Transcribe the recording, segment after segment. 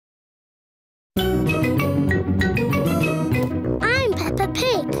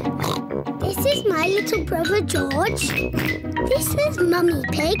Pig. This is my little brother George. This is Mummy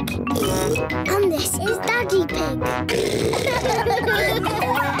Pig. And this is Daddy Pig.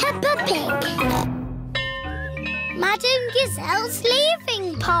 Peppa Pig. Madame Gazelle's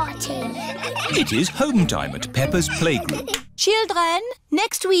leaving party. It is home time at Peppa's playgroup. Children,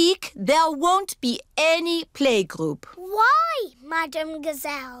 next week there won't be any playgroup. Why, Madame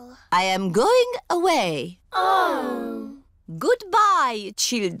Gazelle? I am going away. Oh. Goodbye,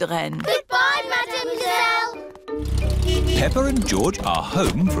 children. Goodbye, Madame Gazelle. Peppa and George are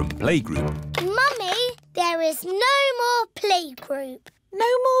home from playgroup. Mummy, there is no more playgroup. No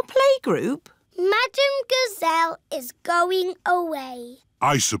more playgroup? Madame Gazelle is going away.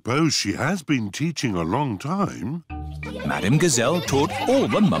 I suppose she has been teaching a long time. Madame Gazelle taught all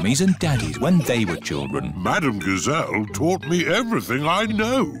the mummies and daddies when they were children. Madame Gazelle taught me everything I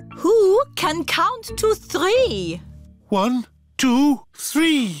know. Who can count to 3? 1, 2,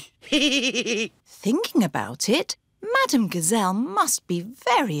 3. Thinking about it, Madame Gazelle must be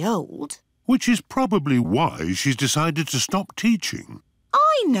very old. Which is probably why she's decided to stop teaching.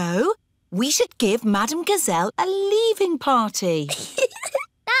 I know. We should give Madame Gazelle a leaving party.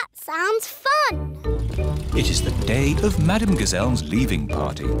 That sounds fun. It is the day of Madame Gazelle's leaving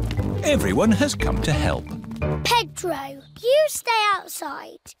party. Everyone has come to help. Pedro, you stay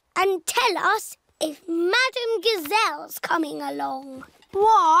outside and tell us if Madame Gazelle's coming along.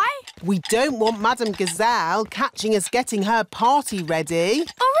 Why? We don't want Madame Gazelle catching us getting her party ready.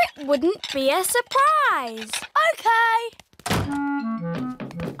 Or it wouldn't be a surprise. OK.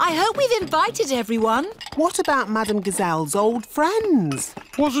 I hope we've invited everyone. What about Madame Gazelle's old friends?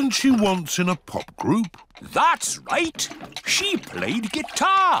 Wasn't she once in a pop group? That's right. She played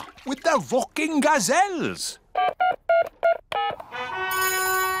guitar with the Rocking Gazelles.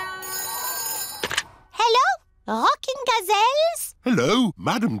 Hello, Rocking Gazelles? Hello,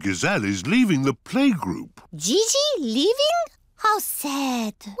 Madame Gazelle is leaving the playgroup. Gigi leaving? How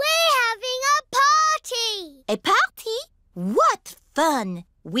sad. We're having a party. A party? What fun!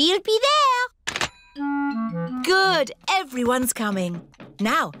 We'll be there. Good, everyone's coming.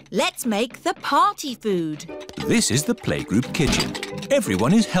 Now, let's make the party food. This is the playgroup kitchen.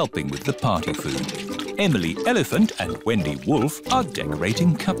 Everyone is helping with the party food. Emily Elephant and Wendy Wolf are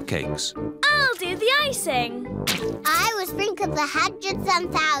decorating cupcakes. I'll do the icing. I will sprinkle the hundreds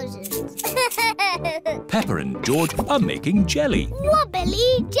and thousands. Peppa and George are making jelly.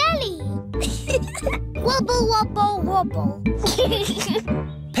 Wobbly jelly. Wobble, wobble, wobble.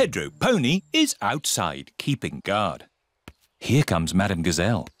 Pedro Pony is outside keeping guard. Here comes Madame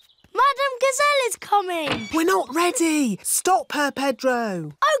Gazelle. Madame Gazelle is coming. We're not ready. Stop her,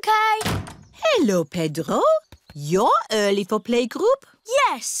 Pedro. OK. Hello, Pedro. You're early for playgroup?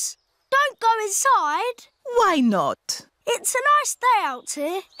 Yes. Don't go inside. Why not? It's a nice day out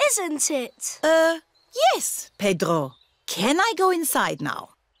here, isn't it? Yes, Pedro. Can I go inside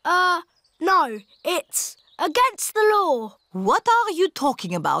now? No. It's against the law. What are you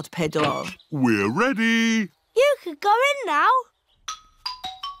talking about, Pedro? We're ready. You could go in now.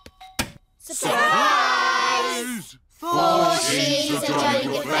 Surprise! For she's a jolly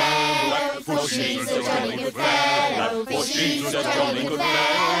good fellow, for she's a jolly good fellow, for she's a jolly good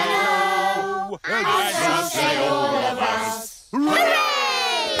fellow, as we say all of us.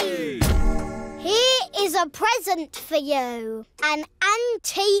 Hooray! Here is a present for you, an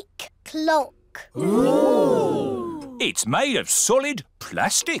antique clock. Ooh. It's made of solid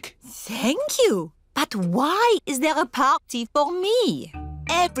plastic. Thank you. But why is there a party for me?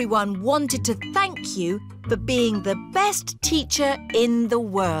 Everyone wanted to thank you for being the best teacher in the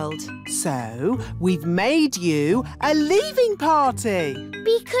world. So, we've made you a leaving party.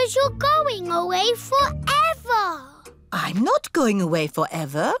 Because you're going away forever. I'm not going away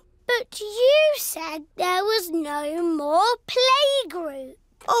forever. But you said there was no more playgroup.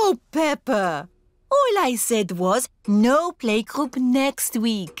 Oh, Peppa. All I said was no playgroup next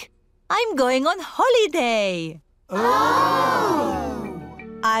week. I'm going on holiday. Oh!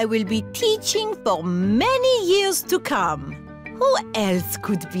 I will be teaching for many years to come. Who else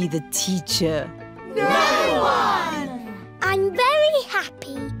could be the teacher? No one! I'm very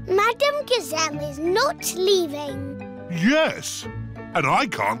happy Madame Gazelle is not leaving. Yes, and I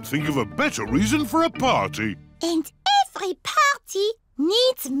can't think of a better reason for a party. And every party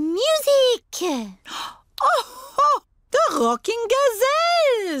needs music. Oh, the Rocking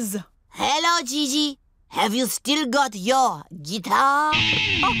Gazelles! Hello, Gigi. Have you still got your guitar?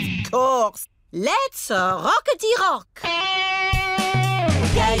 Of course. Let's rockety rock.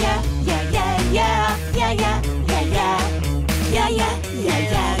 Yeah, yeah, yeah, yeah, yeah, yeah, yeah, yeah, yeah. Yeah, yeah, yeah,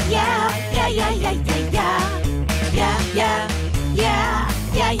 yeah, yeah, yeah, yeah, yeah, yeah, yeah, yeah, yeah.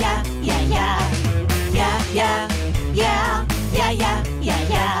 yeah.